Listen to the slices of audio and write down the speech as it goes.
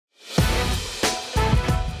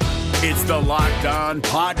It's the Locked On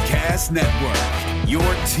Podcast Network, your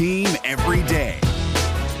team every day.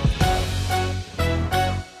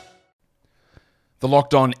 The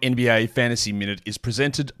Locked On NBA Fantasy Minute is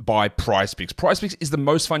presented by PrizePicks. PrizePicks is the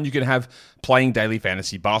most fun you can have playing daily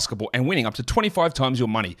fantasy basketball and winning up to 25 times your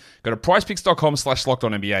money. Go to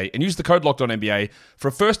prizepicks.com/LockedOnNBA and use the code LockedOnNBA for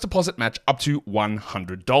a first deposit match up to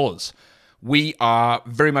 $100. We are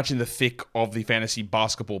very much in the thick of the fantasy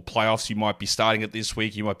basketball playoffs. You might be starting it this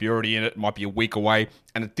week. You might be already in it. It might be a week away.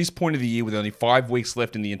 And at this point of the year, with only 5 weeks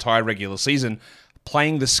left in the entire regular season,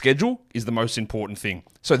 playing the schedule is the most important thing.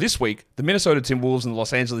 So this week, the Minnesota Timberwolves and the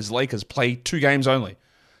Los Angeles Lakers play 2 games only.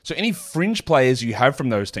 So any fringe players you have from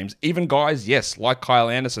those teams, even guys, yes, like Kyle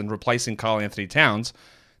Anderson replacing Karl Anthony Towns,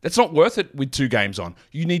 that's not worth it with 2 games on.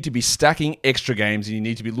 You need to be stacking extra games, and you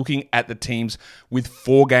need to be looking at the teams with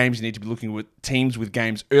 4 games. You need to be looking at teams with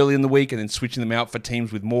games early in the week and then switching them out for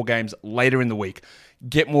teams with more games later in the week.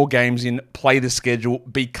 Get more games in, play the schedule,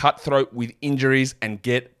 be cutthroat with injuries, and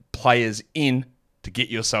get players in to get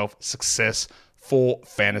yourself success for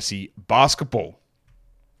fantasy basketball.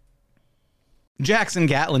 Jackson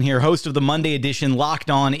Gatlin here, host of the Monday edition Locked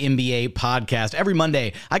On NBA podcast. Every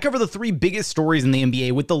Monday, I cover the 3 biggest stories in the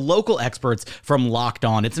NBA with the local experts from Locked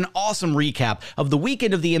On. It's an awesome recap of the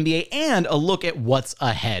weekend of the NBA and a look at what's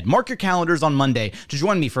ahead. Mark your calendars on Monday to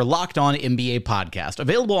join me for Locked On NBA podcast,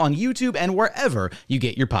 available on YouTube and wherever you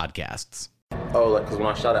get your podcasts. Because when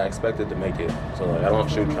I shot, I expected to make it. So, I don't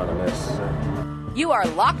shoot kind of miss. You are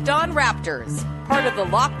Locked On Raptors, part of the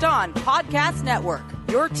Locked On Podcast Network,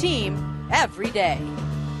 your team every day.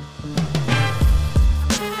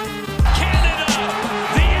 Canada,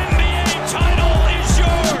 the NBA title is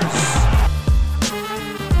yours.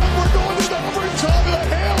 We're going to overtime and a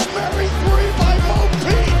Hail Mary 3 by Mo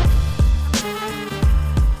Pete.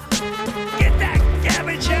 Get that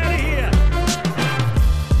garbage out of here.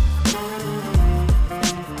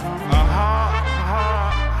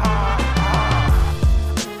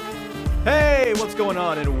 Hey, what's going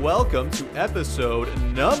on? And welcome to episode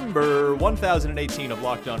number 1018 of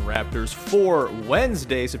Locked On Raptors for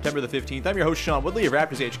Wednesday, September the 15th. I'm your host, Sean Woodley of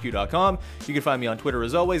RaptorsHQ.com. You can find me on Twitter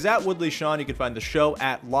as always at WoodleySean. You can find the show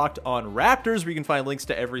at Locked On Raptors, where you can find links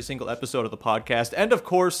to every single episode of the podcast. And of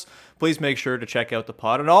course, please make sure to check out the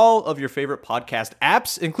pod on all of your favorite podcast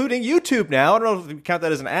apps, including YouTube now. I don't know if you count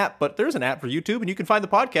that as an app, but there's an app for YouTube, and you can find the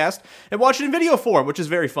podcast and watch it in video form, which is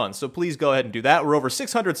very fun. So please go ahead and do that. We're over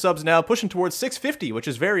 600 subs now, pushing towards 650, which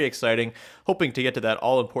is very exciting. Hoping to get to that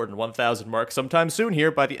all-important 1,000 mark sometime soon here.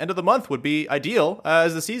 By the end of the month would be ideal,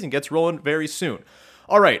 as the season gets rolling very soon.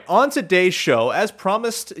 All right, on today's show, as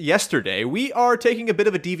promised yesterday, we are taking a bit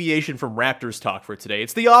of a deviation from Raptors talk for today.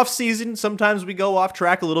 It's the off season. Sometimes we go off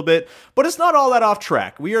track a little bit, but it's not all that off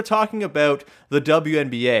track. We are talking about the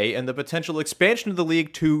WNBA and the potential expansion of the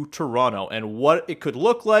league to Toronto and what it could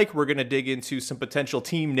look like. We're going to dig into some potential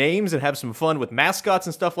team names and have some fun with mascots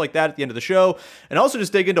and stuff like that at the end of the show, and also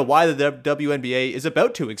just dig into why the WNBA is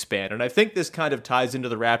about to expand. And I think this kind of ties into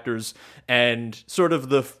the Raptors and sort of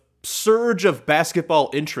the surge of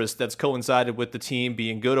basketball interest that's coincided with the team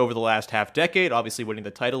being good over the last half decade, obviously winning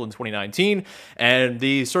the title in 2019, and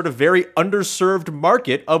the sort of very underserved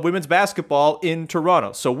market of women's basketball in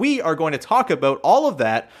Toronto. So we are going to talk about all of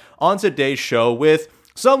that on today's show with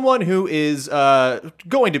someone who is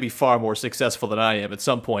going to be far more successful than I am at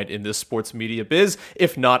some point in this sports media biz,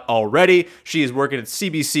 if not already. She is working at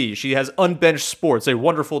CBC. She has Unbenched Sports, a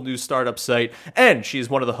wonderful new startup site, and she is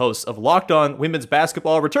one of the hosts of Locked On Women's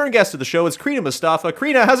Basketball. Return guest to the show is Crina Mustafa.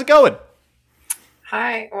 Crina, how's it going?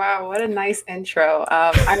 Hi. Wow, what a nice intro.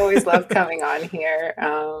 I always love coming on here.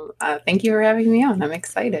 Thank you for having me on. I'm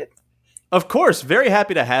excited. Of course. Very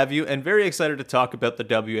happy to have you and very excited to talk about the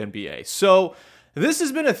WNBA. So, this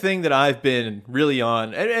has been a thing that I've been really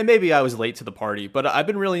on, and maybe I was late to the party, but I've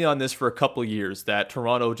been really on this for a couple years, that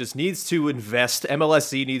Toronto just needs to invest,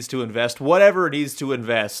 MLSE needs to invest, whatever it needs to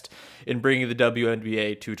invest in bringing the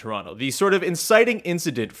WNBA to Toronto. The sort of inciting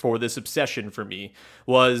incident for this obsession for me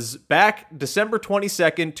was back December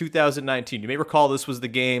 22nd, 2019. You may recall this was the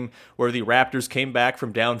game where the Raptors came back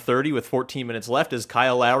from down 30 with 14 minutes left as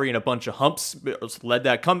Kyle Lowry and a bunch of humps led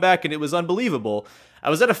that comeback, and it was unbelievable. I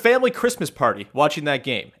was at a family Christmas party watching that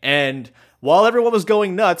game, and while everyone was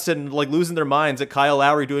going nuts and like losing their minds at Kyle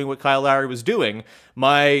Lowry doing what Kyle Lowry was doing,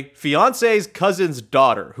 my fiance's cousin's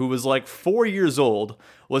daughter, who was like 4 years old,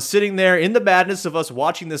 was sitting there in the madness of us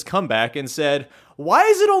watching this comeback and said, "Why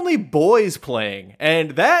is it only boys playing?"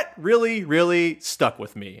 And that really, really stuck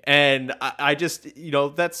with me. And I just,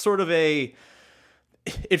 that's sort of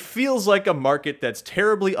it feels like a market that's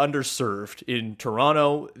terribly underserved in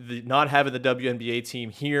Toronto. Not having the WNBA team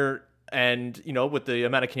here And, you know, with the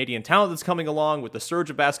amount of Canadian talent that's coming along, with the surge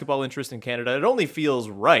of basketball interest in Canada, it only feels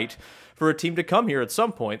right for a team to come here at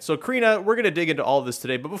some point. So, Crina, we're going to dig into all of this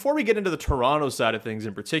today. But before we get into the Toronto side of things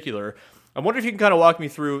in particular, I wonder if you can kind of walk me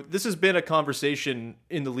through, this has been a conversation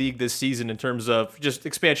in the league this season in terms of just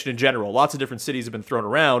expansion in general. Lots of different cities have been thrown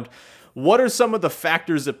around. What are some of the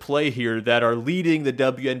factors at play here that are leading the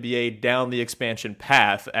WNBA down the expansion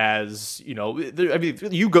path? As you know, I mean,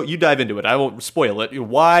 you dive into it. I won't spoil it.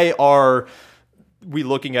 Why are we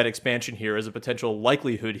looking at expansion here as a potential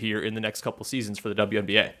likelihood here in the next couple seasons for the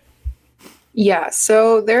WNBA? Yeah,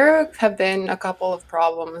 so there have been a couple of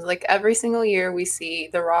problems. Like every single year we see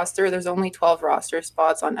the roster, there's only 12 roster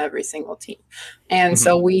spots on every single team. And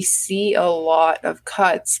so we see a lot of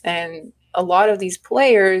cuts, and a lot of these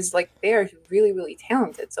players, like, they are really, really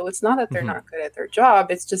talented. So it's not that they're not good at their job.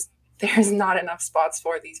 It's just there's not enough spots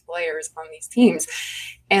for these players on these teams.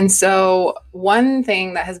 And so one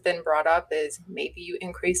thing that has been brought up is maybe you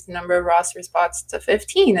increase the number of roster spots to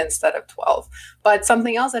 15 instead of 12. But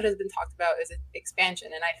something else that has been talked about is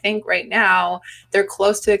expansion. And I think right now they're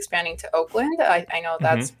close to expanding to Oakland. I know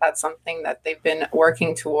that's something that they've been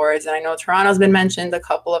working towards. And I know Toronto's been mentioned a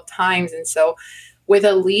couple of times. And so with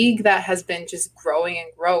a league that has been just growing and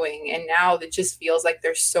growing, and now it just feels like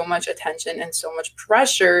there's so much attention and so much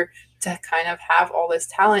pressure to kind of have all this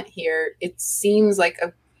talent here, it seems like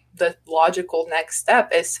the logical next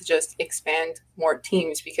step is to just expand more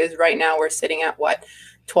teams, because right now we're sitting at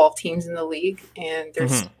 12 teams in the league, and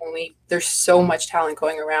there's so much talent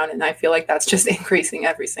going around, and I feel like that's just increasing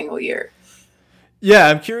every single year. Yeah,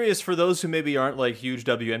 I'm curious for those who maybe aren't like huge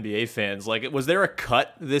WNBA fans, like, was there a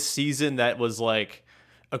cut this season that was like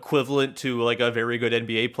equivalent to like a very good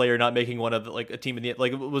NBA player not making one of like a team in the,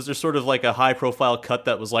 like, was there sort of like a high profile cut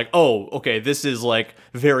that was like, oh, okay, this is like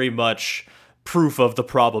very much proof of the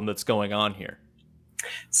problem that's going on here?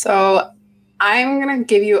 So I'm going to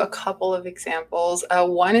give you a couple of examples.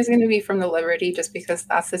 One is going to be from the Liberty, just because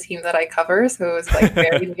that's the team that I cover. So it was like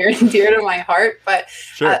very near and dear to my heart. But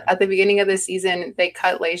at the beginning of the season, they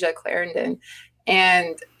cut Lasia Clarendon.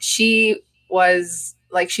 And she was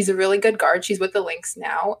like, she's a really good guard. She's with the Lynx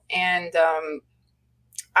now. And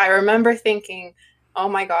I remember thinking, oh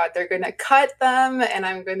my God, they're going to cut them and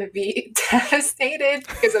I'm going to be devastated,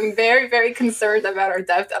 because I'm very, very concerned about our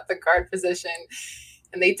depth at the guard position.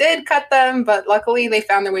 And they did cut them, but luckily they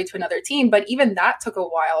found their way to another team. But even that took a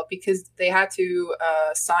while, because they had to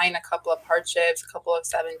sign a couple of hardships, a couple of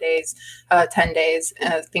 7 days, 10 days,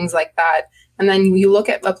 things like that. And then you look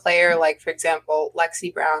at a player like, for example,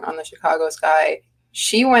 Lexi Brown on the Chicago Sky.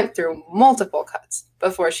 She went through multiple cuts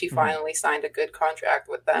before she finally signed a good contract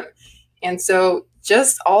with them. And so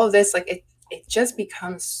just all of this, like, it just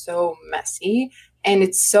becomes so messy, and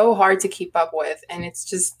it's so hard to keep up with. And it's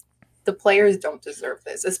just, the players don't deserve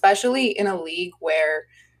this, especially in a league where,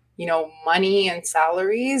 you know, money and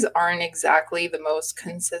salaries aren't exactly the most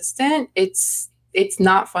consistent. It's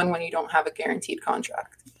not fun when you don't have a guaranteed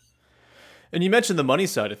contract. And you mentioned the money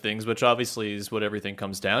side of things, which obviously is what everything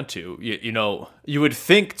comes down to. You know, you would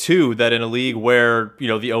think, too, that in a league where, you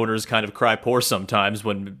know, the owners kind of cry poor sometimes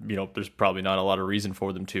when, you know, there's probably not a lot of reason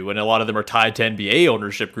for them to, and a lot of them are tied to NBA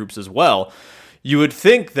ownership groups as well. You would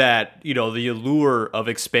think that, you know, the allure of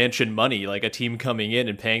expansion money, like a team coming in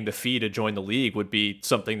and paying the fee to join the league, would be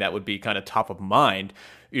something that would be kind of top of mind.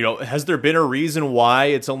 You know, has there been a reason why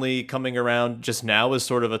it's only coming around just now as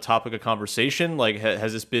sort of a topic of conversation? Like,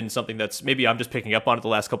 has this been something that's, maybe I'm just picking up on it the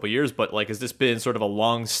last couple of years, but like, has this been sort of a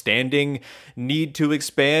long-standing need to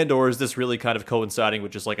expand, or is this really kind of coinciding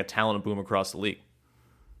with just like a talent boom across the league?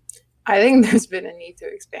 I think there's been a need to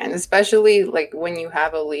expand, especially like when you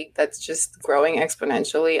have a league that's just growing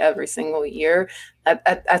exponentially every single year.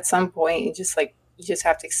 At some point, you just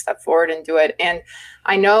have to step forward and do it. And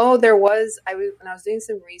I know when I was doing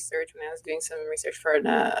some research for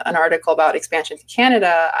an article about expansion to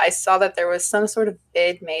Canada, I saw that there was some sort of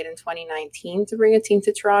bid made in 2019 to bring a team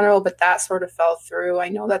to Toronto, but that sort of fell through. I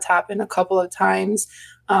know that's happened a couple of times.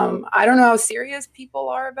 I don't know how serious people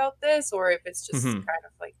are about this, or if it's just kind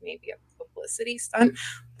of like maybe a publicity stunt,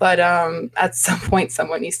 but at some point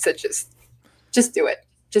someone needs to just do it.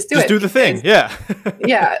 Just do the thing. Yeah.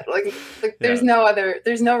 Yeah. Like there's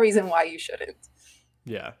no reason why you shouldn't.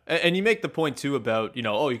 Yeah. And you make the point too about, you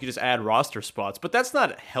know, oh, you could just add roster spots, but that's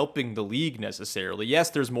not helping the league necessarily. Yes,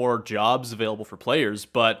 there's more jobs available for players,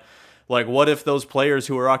 but like, what if those players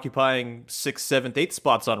who are occupying 6th, 7th, 8th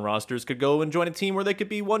spots on rosters could go and join a team where they could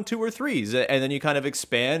be 1, 2, or 3s, and then you kind of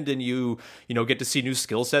expand and you know, get to see new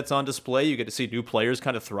skill sets on display. You get to see new players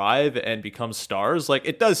kind of thrive and become stars. Like,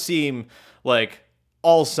 it does seem like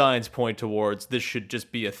all signs point towards this should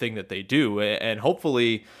just be a thing that they do, and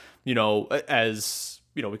hopefully, as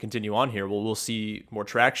we continue on here, we'll see more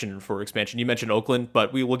traction for expansion. You mentioned Oakland,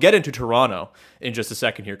 but we will get into Toronto in just a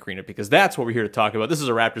second here, Crina, because that's what we're here to talk about. This is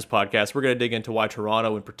a Raptors podcast. We're going to dig into why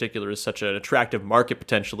Toronto in particular is such an attractive market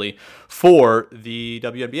potentially for the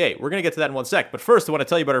WNBA. We're going to get to that in one sec. But first, I want to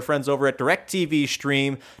tell you about our friends over at DirecTV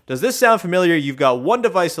Stream. Does this sound familiar? You've got one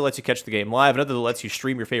device that lets you catch the game live, another that lets you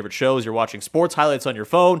stream your favorite shows. You're watching sports highlights on your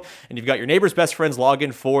phone, and you've got your neighbor's best friends log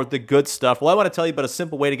in for the good stuff. Well, I want to tell you about a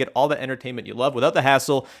simple way to get all the entertainment you love without the hassle.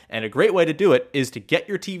 And a great way to do it is to get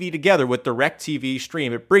your TV together with DirecTV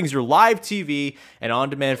Stream. It brings your live TV and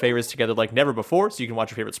on-demand favorites together like never before, so you can watch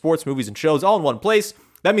your favorite sports, movies, and shows all in one place.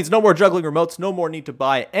 That means no more juggling remotes, no more need to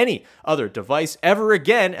buy any other device ever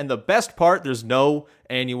again, and the best part, there's no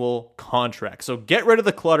annual contract. So get rid of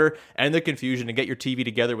the clutter and the confusion and get your TV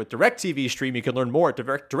together with DirecTV Stream. You can learn more at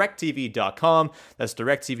directtv.com. That's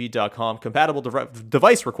directtv.com. Compatible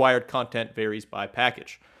device required. Content varies by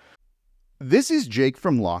package. This is Jake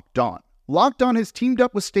from Locked On. Locked On has teamed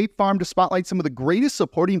up with State Farm to spotlight some of the greatest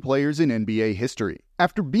supporting players in NBA history.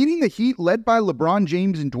 After beating the Heat led by LeBron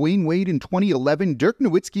James and Dwayne Wade in 2011, Dirk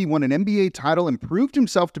Nowitzki won an NBA title and proved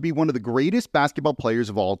himself to be one of the greatest basketball players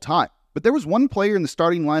of all time. But there was one player in the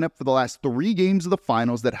starting lineup for the last 3 games of the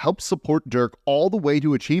finals that helped support Dirk all the way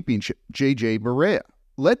to a championship, JJ Barea.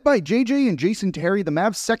 Led by JJ and Jason Terry, the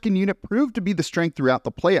Mavs' second unit proved to be the strength throughout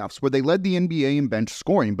the playoffs, where they led the NBA in bench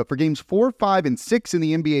scoring. But for games 4, 5, and 6 in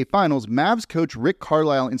the NBA Finals, Mavs coach Rick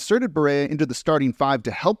Carlisle inserted Barea into the starting 5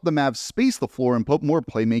 to help the Mavs space the floor and put more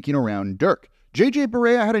playmaking around Dirk. JJ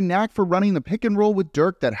Barea had a knack for running the pick and roll with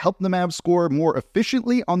Dirk that helped the Mavs score more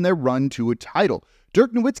efficiently on their run to a title.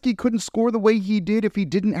 Dirk Nowitzki couldn't score the way he did if he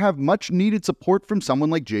didn't have much needed support from someone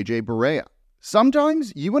like JJ Barea.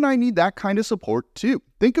 Sometimes you and I need that kind of support too.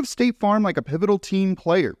 Think of State Farm like a pivotal team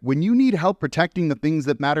player. When you need help protecting the things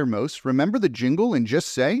that matter most, remember the jingle and just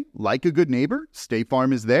say, like a good neighbor, State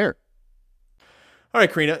Farm is there. All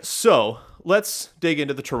right, Crina. So let's dig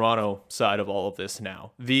into the Toronto side of all of this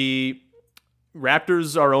now. The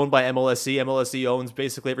Raptors are owned by MLSE. MLSE owns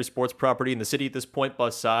basically every sports property in the city at this point,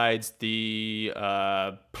 besides the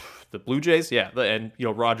Blue Jays. Yeah, and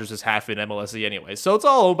Rogers is half in MLSE anyway, so it's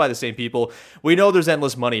all owned by the same people. We know there's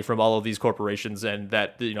endless money from all of these corporations, and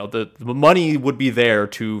that the money would be there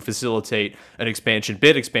to facilitate an expansion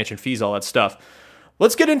bid, expansion fees, all that stuff.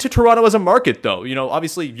 Let's get into Toronto as a market, though.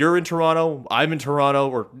 Obviously you're in Toronto, I'm in Toronto,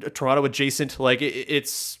 or Toronto adjacent. Like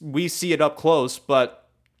we see it up close, but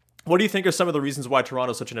what do you think are some of the reasons why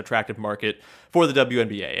Toronto is such an attractive market for the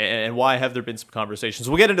WNBA, and why have there been some conversations?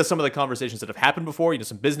 We'll get into some of the conversations that have happened before,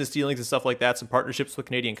 some business dealings and stuff like that, some partnerships with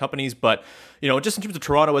Canadian companies, but, just in terms of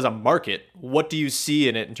Toronto as a market, what do you see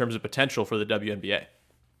in it in terms of potential for the WNBA?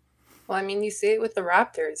 Well, I mean, you see it with the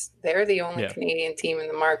Raptors. They're the only Canadian team in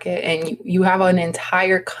the market, and you have an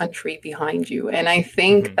entire country behind you. And I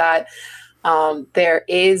think that there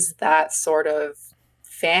is that sort of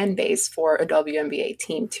fan base for a WNBA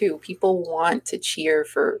team too. People want to cheer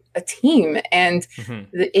for a team, and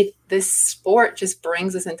this sport just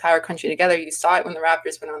brings this entire country together. You saw it when the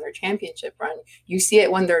Raptors went on their championship run. You see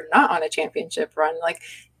it when they're not on a championship run. Like,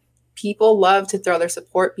 people love to throw their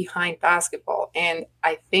support behind basketball, and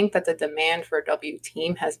I think that the demand for a W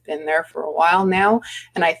team has been there for a while now.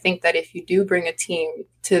 And I think that if you do bring a team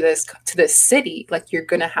to this city, like, you're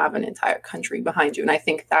going to have an entire country behind you, and I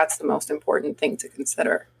think that's the most important thing to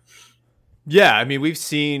consider. Yeah, I mean, we've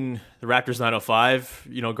seen the Raptors 905,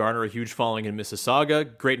 garner a huge following in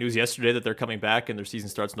Mississauga. Great news yesterday that they're coming back and their season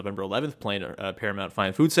starts November 11th, playing Paramount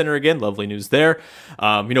Fine Food Center again. Lovely news there.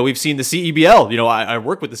 We've seen the CEBL. I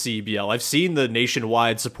work with the CEBL. I've seen the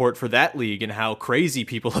nationwide support for that league and how crazy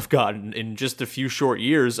people have gotten in just a few short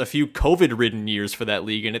years, a few COVID-ridden years for that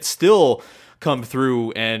league, and it's still come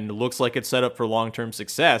through and looks like it's set up for long-term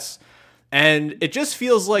success. And it just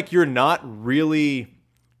feels like you're not really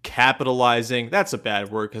capitalizing. That's a bad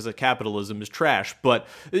word because capitalism is trash, but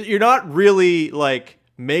you're not really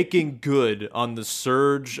making good on the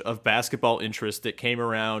surge of basketball interest that came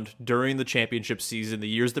around during the championship season, the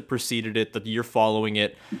years that preceded it, the year following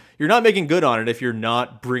it. You're not making good on it if you're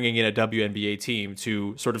not bringing in a WNBA team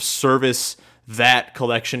to sort of service that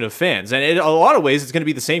collection of fans. And in a lot of ways, it's going to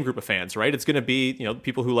be the same group of fans, right? It's going to be,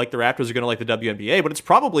 people who like the Raptors are going to like the WNBA, but it's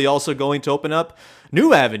probably also going to open up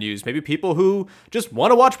new avenues. Maybe people who just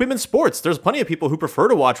want to watch women's sports. There's plenty of people who prefer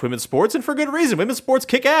to watch women's sports, and for good reason. Women's sports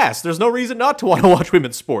kick ass. There's no reason not to want to watch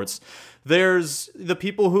women's sports. there's the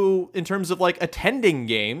people who, in terms of like attending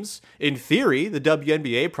games, in theory, the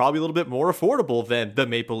WNBA probably a little bit more affordable than the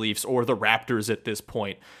Maple Leafs or the Raptors at this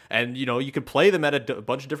point. And, you know, you could play them at a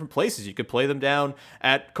bunch of different places. You could play them down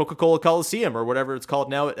at Coca-Cola Coliseum or whatever it's called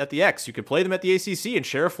now at the X. You could play them at the ACC and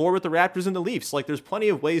share a floor with the Raptors and the Leafs. Like, there's plenty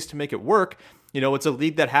of ways to make it work. You know, it's a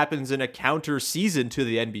league that happens in a counter season to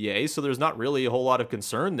the NBA, so there's not really a whole lot of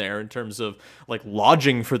concern there in terms of like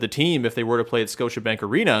lodging for the team if they were to play at Scotiabank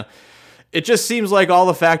Arena. It just seems like all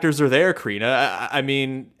the factors are there, Crina. I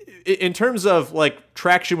mean, in terms of like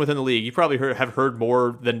traction within the league, you probably have heard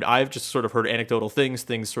more than I've just sort of heard anecdotal things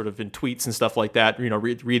sort of in tweets and stuff like that, you know,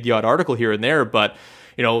 read the odd article here and there. But,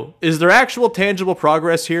 you know, is there actual tangible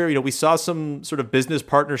progress here? You know, we saw some sort of business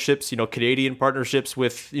partnerships, you know, Canadian partnerships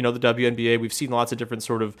with, you know, the WNBA. We've seen lots of different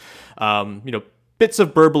sort of, you know, bits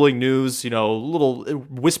of burbling news, you know, little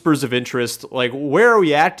whispers of interest. Like, where are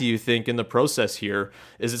we at, do you think, in the process here?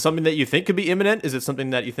 Is it something that you think could be imminent? Is it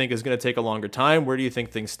something that you think is going to take a longer time? Where do you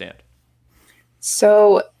think things stand?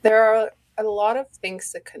 So there are a lot of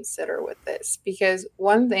things to consider with this, because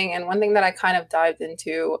one thing that I kind of dived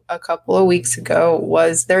into a couple of weeks ago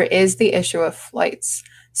was there is the issue of flights.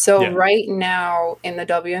 So right now in the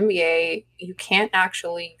WNBA, you can't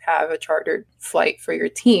actually have a chartered flight for your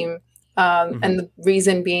team. And the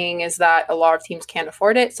reason being is that a lot of teams can't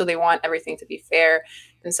afford it, so they want everything to be fair.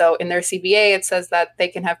 And so in their CBA, it says that they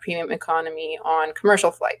can have premium economy on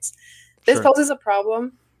commercial flights. This poses a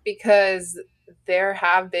problem because there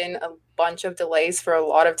have been a bunch of delays for a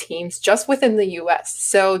lot of teams just within the US.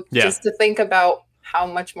 So just to think about how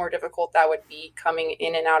much more difficult that would be coming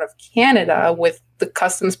in and out of Canada with the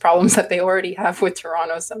customs problems that they already have with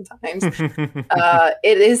Toronto sometimes.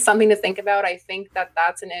 It is something to think about. I think that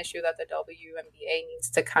that's an issue that the WNBA needs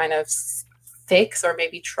to kind of fix, or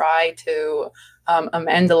maybe try to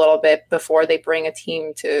amend a little bit before they bring a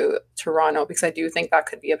team to Toronto, because I do think that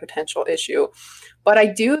could be a potential issue. But I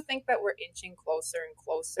do think that we're inching closer and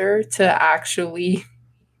closer to actually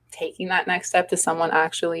taking that next step, to someone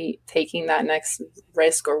actually taking that next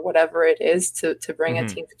risk or whatever it is to bring a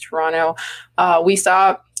team to Toronto. We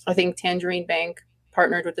saw, I think, Tangerine Bank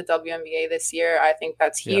partnered with the WNBA this year. I think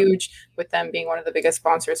that's huge, with them being one of the biggest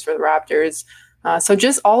sponsors for the Raptors. So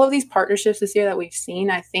just all of these partnerships this year that we've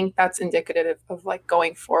seen, I think that's indicative of like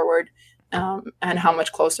going forward and how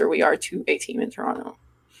much closer we are to a team in Toronto.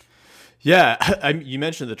 Yeah, you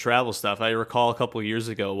mentioned the travel stuff. I recall a couple of years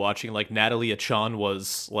ago watching like Natalie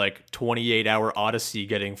Achonwa's like 28-hour odyssey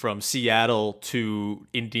getting from Seattle to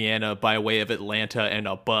Indiana by way of Atlanta and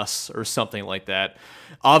a bus or something like that.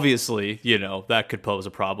 Obviously, you know, that could pose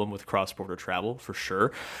a problem with cross-border travel for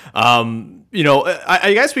sure. You know,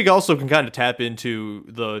 I guess we also can kind of tap into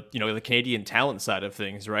the, you know, the Canadian talent side of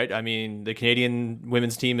things, right? I mean, the Canadian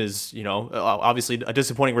women's team is, you know, obviously a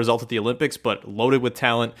disappointing result at the Olympics, but loaded with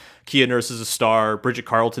talent. Kia Nurse is a star. Bridget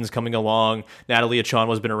Carleton's coming along. Natalie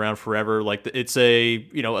Achonwa's been around forever. Like, it's a,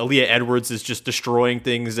 you know, Aaliyah Edwards is just destroying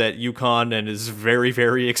things at UConn and is very,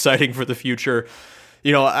 very exciting for the future.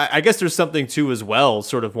 You know, I guess there's something too as well,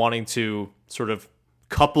 sort of wanting to sort of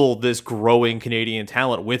couple this growing Canadian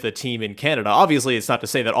talent with a team in Canada. Obviously, it's not to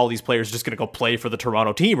say that all these players are just going to go play for the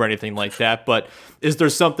Toronto team or anything like that, but is there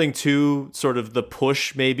something to sort of the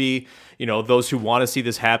push, maybe, you know, those who want to see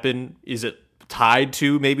this happen? Is it tied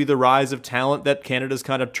to maybe the rise of talent that Canada's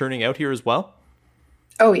kind of churning out here as well?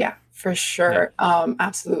 Oh, yeah, for sure.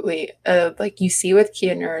 Absolutely. Like you see with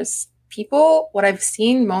Kia Nurse, people, what I've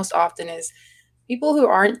seen most often is people who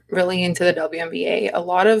aren't really into the WNBA, a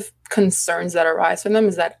lot of concerns that arise from them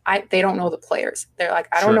is that they don't know the players. They're like,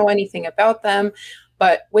 I don't know anything about them.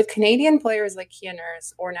 But with Canadian players like Kia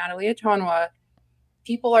Nurse or Natalie Achonwa,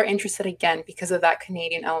 people are interested again because of that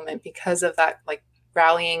Canadian element, because of that like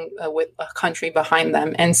rallying with a country behind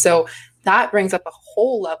them. And so that brings up a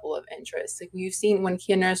whole level of interest. Like you've seen when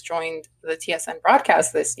Kia Nurse joined the TSN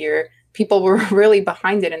broadcast this year, people were really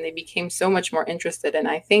behind it and they became so much more interested. And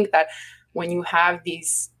I think that when you have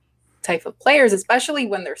these type of players, especially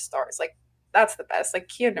when they're stars, like that's the best. Like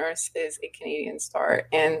Kia Nurse is a Canadian star,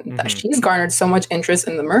 and she's garnered so much interest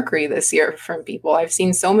in the Mercury this year from people. I've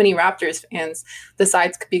seen so many Raptors fans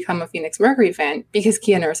decide to become a Phoenix Mercury fan because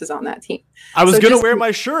Kia Nurse is on that team. I was going to wear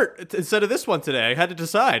my shirt instead of this one today. I had to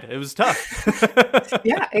decide. It was tough.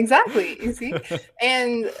 Yeah, exactly. You see?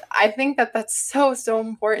 And I think that that's so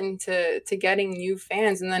important to getting new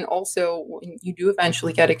fans. And then also when you do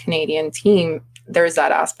eventually get a Canadian team, there's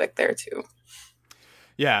that aspect there too.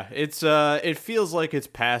 Yeah, it feels like it's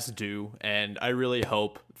past due, and I really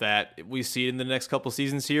hope that we see in the next couple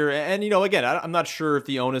seasons here. And, again, I'm not sure if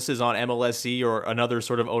the onus is on MLSE or another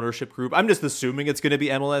sort of ownership group. I'm just assuming it's going to be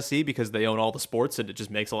MLSE because they own all the sports and it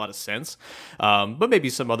just makes a lot of sense. But maybe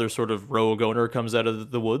some other sort of rogue owner comes out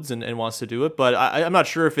of the woods and wants to do it. But I'm not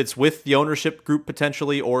sure if it's with the ownership group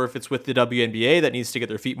potentially or if it's with the WNBA that needs to get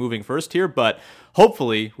their feet moving first here. But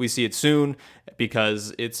hopefully we see it soon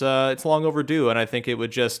because it's long overdue. And I think it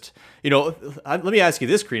would just, let me ask you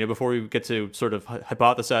this, Crina, before we get to sort of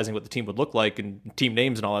hypothesizing what the team would look like and team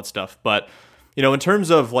names and all that stuff. But, in terms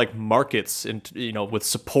of like markets and, with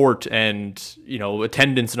support and,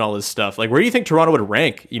 attendance and all this stuff, like where do you think Toronto would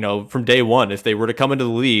rank, from day one if they were to come into the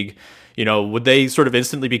league? Would they sort of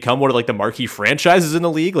instantly become one of like the marquee franchises in the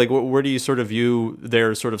league? Like where do you sort of view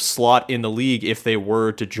their sort of slot in the league if they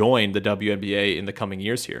were to join the WNBA in the coming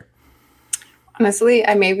years here? Honestly,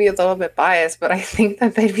 I may be a little bit biased, but I think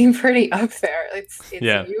that they'd be pretty up there. It's new,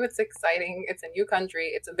 it's exciting, it's a new country,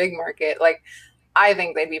 it's a big market. Like, I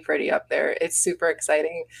think they'd be pretty up there. It's super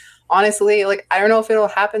exciting. Honestly, like, I don't know if it'll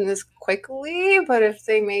happen this quickly, but if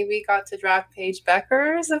they maybe got to draft Paige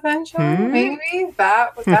Beckers eventually, maybe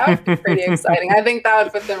that would be pretty exciting. I think that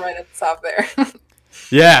would put them right at the top there.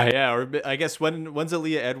 Yeah. Or I guess when's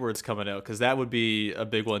Aaliyah Edwards coming out? Because that would be a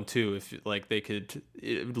big one too. If like they could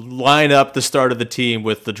line up the start of the team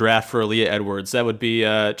with the draft for Aaliyah Edwards, that would be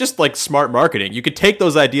just like smart marketing. You could take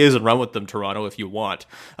those ideas and run with them, Toronto, if you want.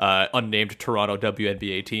 Unnamed Toronto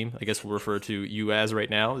WNBA team, I guess we'll refer to you as right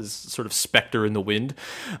now, is sort of specter in the wind.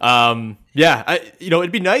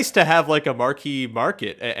 It'd be nice to have like a marquee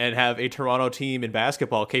market and have a Toronto team in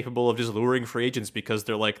basketball capable of just luring free agents because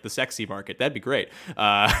they're like the sexy market. That'd be great.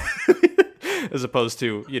 As opposed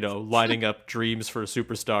to, lining up dreams for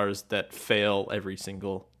superstars that fail every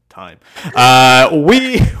single time.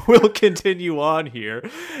 We will continue on here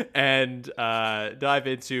and dive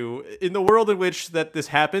into, in the world in which that this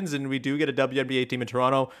happens and we do get a WNBA team in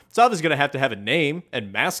Toronto, it's obviously going to have a name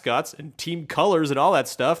and mascots and team colors and all that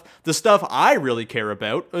stuff, the stuff I really care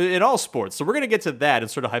about in all sports. So we're going to get to that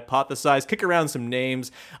and sort of hypothesize, kick around some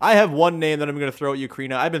names. I have one name that I'm going to throw at you,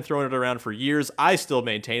 Crina. I've been throwing it around for years. I still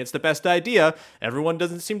maintain it's the best idea. Everyone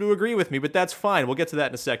doesn't seem to agree with me, but that's fine. We'll get to that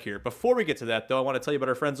in a sec here. Before we get to that, though, I want to tell you about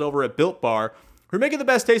our friends over at Built Bar, who are making the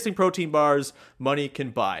best tasting protein bars money can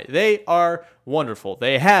buy. They are wonderful.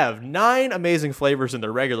 They have 9 amazing flavors in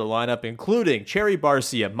their regular lineup, including cherry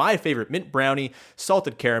barcia, my favorite, mint brownie,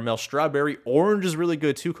 salted caramel, strawberry, orange is really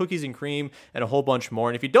good too, cookies and cream, and a whole bunch more.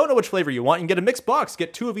 And if you don't know which flavor you want, you can get a mixed box.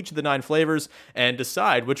 Get 2 of each of the 9 flavors and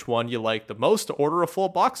decide which one you like the most to order a full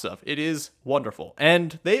box of. It is wonderful.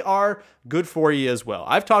 And they are good for you as well.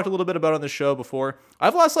 I've talked a little bit about it on the show before.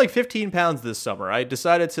 I've lost like 15 pounds this summer. I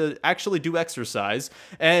decided to actually do exercise,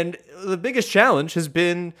 and the biggest challenge has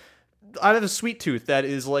been I have a sweet tooth that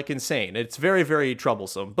is like insane. It's very, very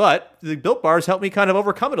troublesome. But the Built Bars help me kind of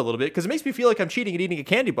overcome it a little bit because it makes me feel like I'm cheating and eating a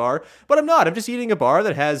candy bar, but I'm not. I'm just eating a bar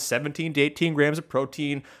that has 17 to 18 grams of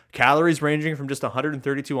protein, calories ranging from just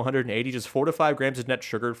 130 to 180, just 4 to 5 grams of net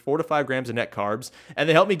sugar, 4 to 5 grams of net carbs, and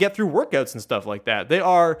they help me get through workouts and stuff like that. They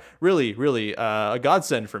are really, really a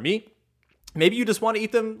godsend for me. Maybe you just want to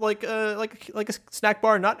eat them like a snack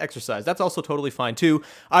bar and not exercise. That's also totally fine too.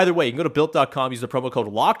 Either way, you can go to Built.com, use the promo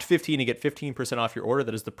code LOCKED15 and get 15% off your order.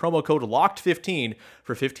 That is the promo code LOCKED15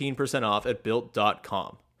 for 15% off at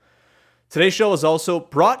Built.com. Today's show is also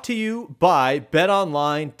brought to you by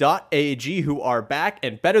BetOnline.ag, who are back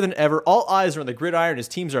and better than ever. All eyes are on the gridiron as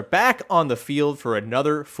teams are back on the field for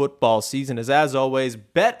another football season. As always,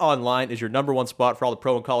 BetOnline is your number one spot for all the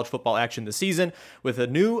pro and college football action this season. With a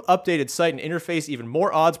new updated site and interface, even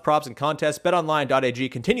more odds, props, and contests, BetOnline.ag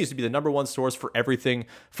continues to be the number one source for everything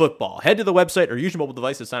football. Head to the website or use your mobile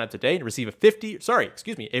device to sign up today and receive a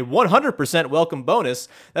 100% welcome bonus.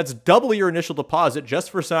 That's double your initial deposit just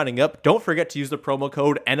for signing up. Don't forget to use the promo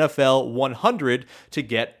code NFL100 to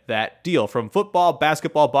get that deal. From football,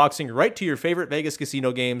 basketball, boxing, right to your favorite Vegas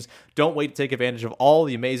casino games, don't wait to take advantage of all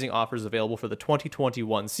the amazing offers available for the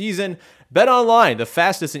 2021 season. BetOnline, the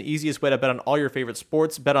fastest and easiest way to bet on all your favorite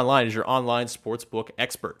sports. BetOnline is your online sportsbook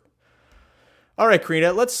expert. All right,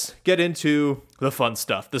 Crina, let's get into the fun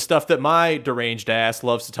stuff, the stuff that my deranged ass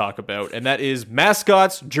loves to talk about, and that is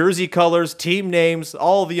mascots, jersey colors, team names,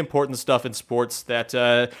 all the important stuff in sports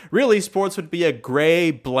that really sports would be a gray,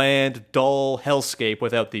 bland, dull hellscape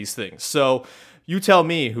without these things. So you tell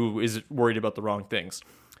me who is worried about the wrong things.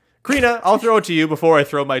 Crina, I'll throw it to you before I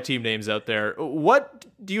throw my team names out there. What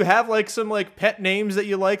do you have, like some like pet names that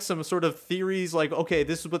you like, some sort of theories like, okay,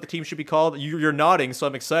 this is what the team should be called? You're nodding, so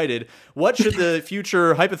I'm excited. What should the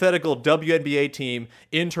future hypothetical WNBA team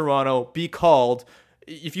in Toronto be called?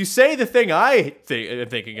 if you say the thing I am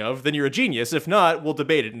thinking of, then you're a genius. If not, we'll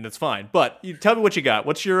debate it and it's fine. But you tell me what you got.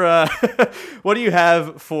 What's your what do you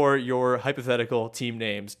have for your hypothetical team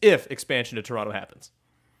names if expansion to Toronto happens?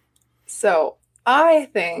 So I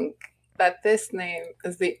think that this name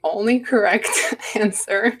is the only correct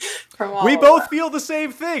answer from all. We both feel the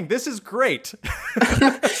same thing. This is great.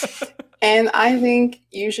 And I think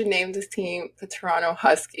you should name this team the Toronto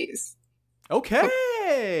Huskies.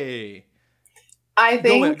 Okay. I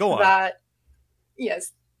think go on. that,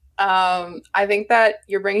 yes, I think that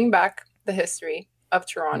you're bringing back the history of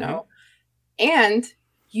Toronto, and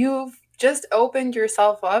you've just opened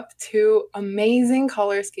yourself up to amazing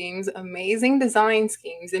color schemes, amazing design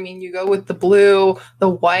schemes. I mean, you go with the blue, the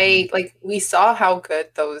white. Like, we saw how good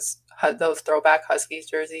those throwback Huskies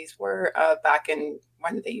jerseys were back in,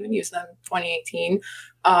 when did they even use them? 2018.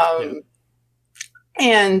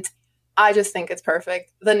 And I just think it's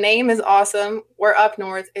perfect. The name is awesome. We're up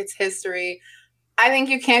north. It's history. I think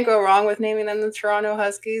you can't go wrong with naming them the Toronto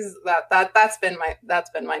Huskies. That's been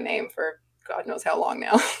my name for God knows how long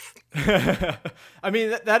now. I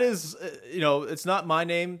mean, that is, it's not my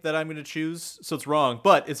name that I'm going to choose, so it's wrong,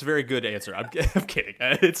 but it's a very good answer. I'm kidding.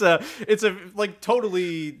 It's a like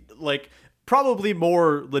totally like probably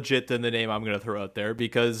more legit than the name I'm going to throw out there,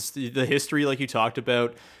 because the history, like you talked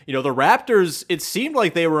about, the Raptors, it seemed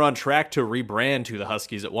like they were on track to rebrand to the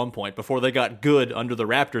Huskies at one point before they got good under the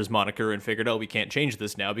Raptors moniker and figured, oh, we can't change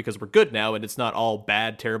this now because we're good now and it's not all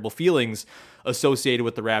bad, terrible feelings associated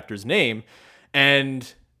with the Raptors name.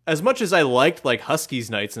 And as much as I liked like Huskies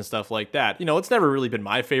nights and stuff like that, it's never really been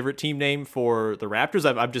my favorite team name for the Raptors.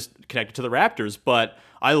 I'm just connected to the Raptors, but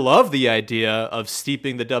I love the idea of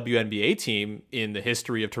steeping the WNBA team in the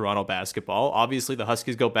history of Toronto basketball. Obviously, the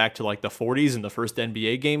Huskies go back to like the 40s and the first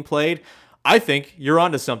NBA game played. I think you're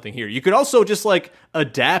onto something here. You could also just like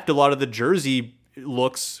adapt a lot of the jersey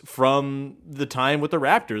looks from the time with the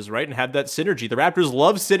Raptors, right? And have that synergy. The Raptors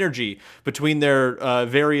love synergy between their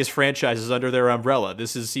various franchises under their umbrella.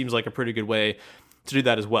 This seems like a pretty good way to do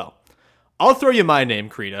that as well. I'll throw you my name,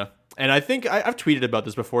 Crina. And I think I've tweeted about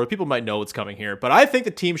this before. People might know what's coming here, but I think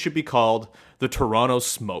the team should be called the Toronto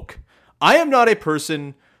Smoke. I am not a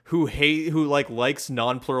person who likes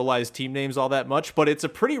non-pluralized team names all that much, but it's a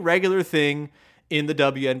pretty regular thing in the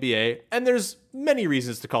WNBA, and there's many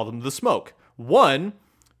reasons to call them the Smoke. One,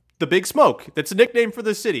 the Big Smoke. That's a nickname for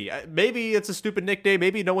the city. Maybe it's a stupid nickname.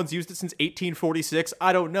 Maybe no one's used it since 1846.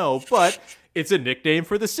 I don't know, but it's a nickname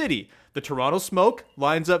for the city. The Toronto Smoke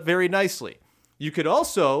lines up very nicely. You could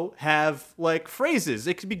also have like phrases.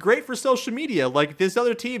 It could be great for social media. Like, this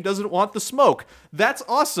other team doesn't want the smoke. That's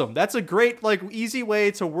awesome. That's a great, like, easy way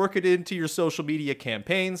to work it into your social media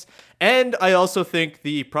campaigns. And I also think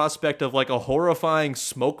the prospect of like a horrifying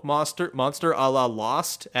smoke monster a la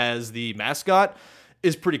Lost as the mascot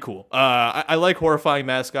is pretty cool. I like horrifying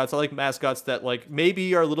mascots. I like mascots that like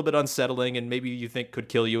maybe are a little bit unsettling and maybe you think could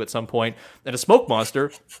kill you at some point. And a smoke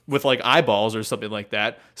monster with like eyeballs or something like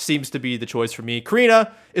that seems to be the choice for me.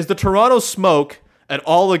 Crina, is the Toronto Smoke at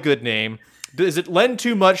all a good name? Does it lend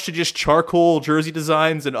too much to just charcoal jersey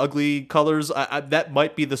designs and ugly colors? That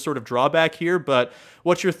might be the sort of drawback here, but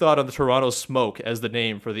what's your thought on the Toronto Smoke as the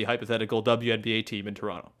name for the hypothetical WNBA team in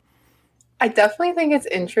Toronto? I definitely think it's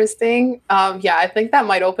interesting. I think that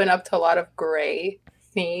might open up to a lot of gray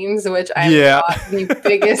themes, which I'm not the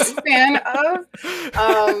biggest fan of.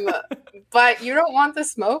 But you don't want the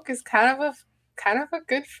smoke is kind of a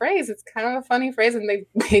good phrase. It's kind of a funny phrase, and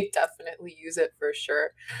they definitely use it for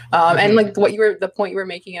sure. And like the point you were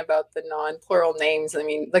making about the non-plural names. I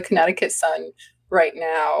mean, the Connecticut Sun right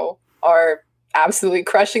now are absolutely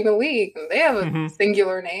crushing the league, and they have a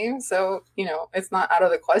singular name, so it's not out of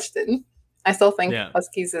the question. I still think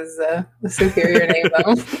Huskies is the superior name,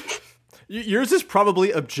 though. Yours is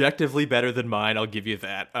probably objectively better than mine. I'll give you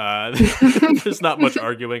that. There's not much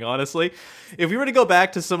arguing, honestly. If we were to go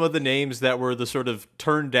back to some of the names that were the sort of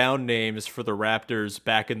turned down names for the Raptors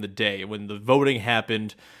back in the day, when the voting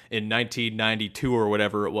happened in 1992 or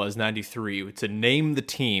whatever it was, 93, to name the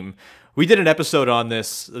team, we did an episode on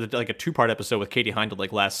this, like a 2-part episode with Katie Heindel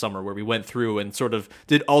like last summer, where we went through and sort of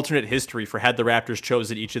did alternate history for had the Raptors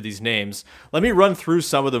chosen each of these names. Let me run through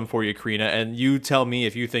some of them for you, Crina, and you tell me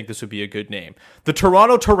if you think this would be a good name. The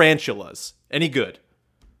Toronto Tarantulas. Any good?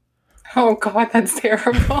 Oh, God, that's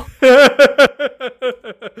terrible.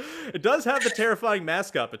 It does have the terrifying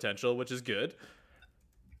mascot potential, which is good.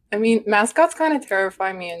 I mean, mascots kind of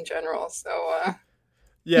terrify me in general, so...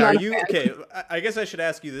 Yeah, are you okay? I guess I should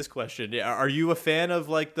ask you this question. Are you a fan of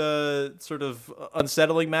like the sort of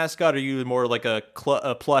unsettling mascot? Or are you more like a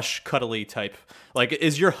plush, cuddly type? Like,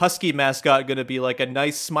 is your husky mascot going to be like a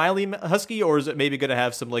nice, smiley husky, or is it maybe going to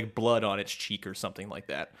have some like blood on its cheek or something like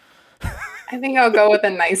that? I think I'll go with a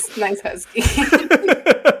nice husky.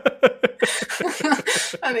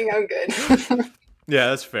 I think I'm good. Yeah,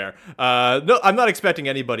 that's fair. No, I'm not expecting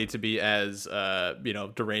anybody to be as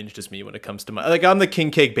deranged as me when it comes to I'm the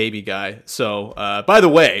king cake baby guy. So, by the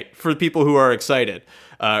way, for people who are excited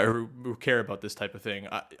or who care about this type of thing,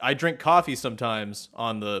 I drink coffee sometimes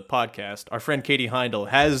on the podcast. Our friend Katie Heindel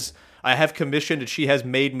I have commissioned and she has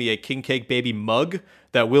made me a king cake baby mug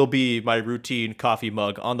that will be my routine coffee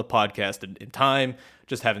mug on the podcast in time.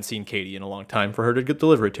 Just haven't seen Katie in a long time for her to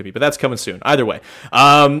deliver it to me, but that's coming soon. Either way,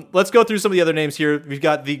 let's go through some of the other names here. We've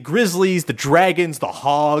got the Grizzlies, the Dragons, the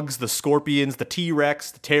Hogs, the Scorpions, the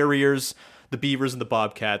T-Rex, the Terriers, the Beavers, and the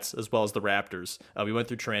Bobcats, as well as the Raptors. We went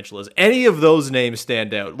through Tarantulas. Any of those names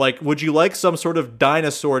stand out? Like, would you like some sort of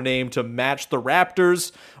dinosaur name to match the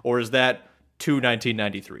Raptors, or is that too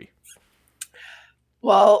 1993?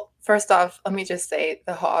 Well, first off, let me just say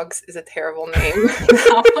the Hogs is a terrible name.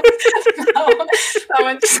 that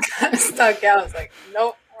one just kind of stuck out. I was like,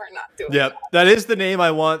 nope, we're not doing that. That is the name I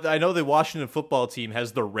want. I know the Washington football team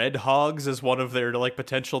has the Red Hogs as one of their like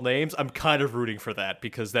potential names. I'm kind of rooting for that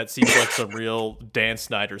because that seems like some real Dan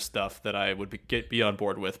Snyder stuff that I would be on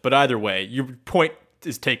board with. But either way, your point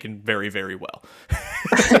is taken very, very well.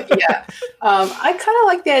 Yeah. I kind of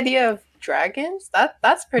like the idea of dragons.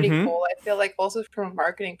 That's pretty cool. I feel like also from a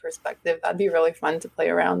marketing perspective, that'd be really fun to play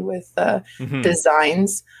around with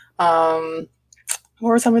designs. What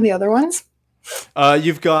were some of the other ones?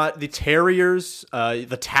 You've got the Terriers.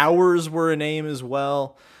 The Towers were a name as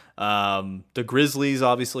well. The Grizzlies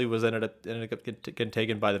obviously ended up getting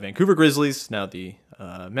taken by the Vancouver Grizzlies. Now the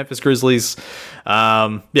Memphis Grizzlies.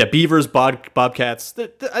 Beavers, Bobcats.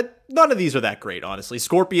 None of these are that great, honestly.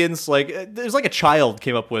 Scorpions, there's like a child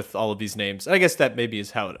came up with all of these names. I guess that maybe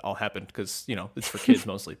is how it all happened because, it's for kids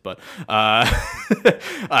mostly. But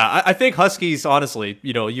I think Huskies, honestly,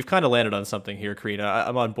 you've kind of landed on something here, Crina.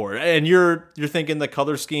 I'm on board. And you're thinking the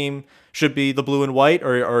color scheme should be the blue and white,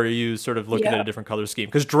 or are you sort of looking at a different color scheme?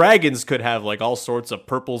 Because dragons could have like all sorts of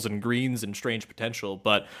purples and greens and strange potential,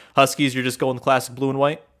 but Huskies, you're just going the classic blue and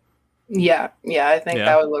white? Yeah, I think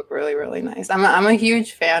that would look really, really nice. I'm a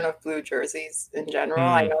huge fan of blue jerseys in general.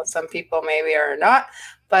 I know some people maybe are not,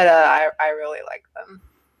 but I really like them.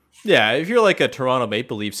 Yeah, if you're like a Toronto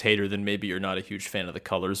Maple Leafs hater, then maybe you're not a huge fan of the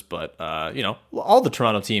colors. But, all the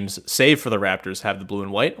Toronto teams, save for the Raptors, have the blue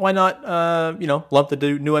and white. Why not, lump the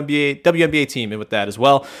new WNBA team in with that as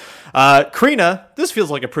well? Crina, this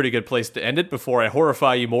feels like a pretty good place to end it before I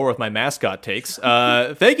horrify you more with my mascot takes.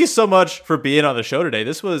 Thank you so much for being on the show today.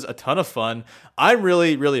 This was a ton of fun. I'm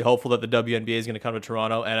really, really hopeful that the WNBA is going to come to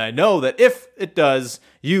Toronto, and I know that if it does,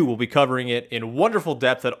 you will be covering it in wonderful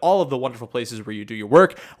depth at all of the wonderful places where you do your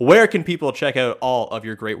work. Where can people check out all of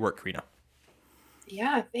your great work, Crina?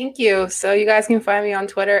 Yeah, thank you. So you guys can find me on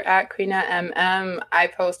Twitter at CrinaMM. I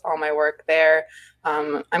post all my work there.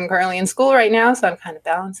 I'm currently in school right now, so I'm kind of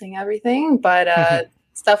balancing everything, but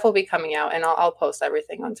stuff will be coming out, and I'll post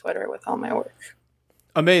everything on Twitter with all my work.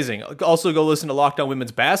 Amazing. Also, go listen to Locked On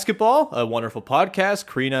Women's Basketball, a wonderful podcast.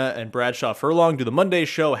 Crina and Bradshaw Furlong do the Monday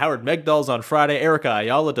show. Howard Megdal's on Friday. Erica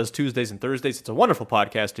Ayala does Tuesdays and Thursdays. It's a wonderful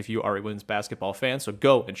podcast if you are a women's basketball fan, so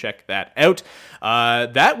go and check that out.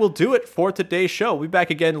 That will do it for today's show. We'll be back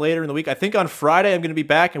again later in the week. I think on Friday I'm going to be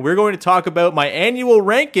back, and we're going to talk about my annual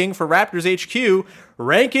ranking for Raptors HQ,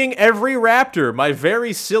 ranking every Raptor, my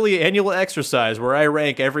very silly annual exercise where I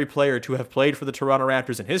rank every player to have played for the Toronto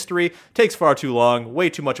Raptors in history. Takes far too long, way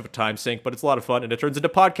too much of a time sink, but it's a lot of fun, and it turns into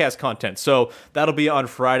podcast content. So that'll be on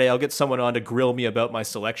Friday. I'll get someone on to grill me about my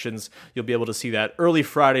selections. You'll be able to see that early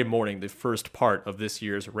Friday morning, the first part of this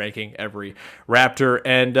year's ranking every Raptor.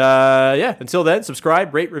 And until then,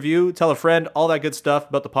 subscribe, rate, review, tell a friend, all that good stuff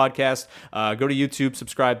about the podcast. Go to YouTube,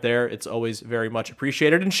 subscribe there. It's always very much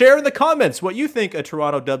appreciated. And share in the comments what you think a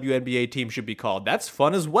Toronto WNBA team should be called. That's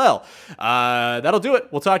fun as well. That'll do it.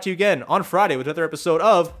 We'll talk to you again on Friday with another episode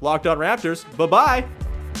of Locked On Raptors. Bye-bye.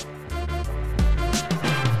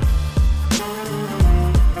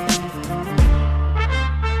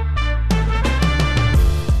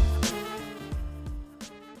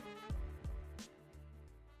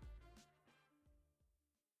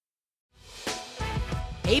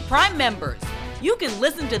 Hey, Prime members, you can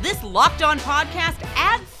listen to this Locked On podcast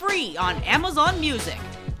ad-free on Amazon Music.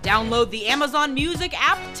 Download the Amazon Music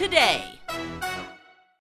app today.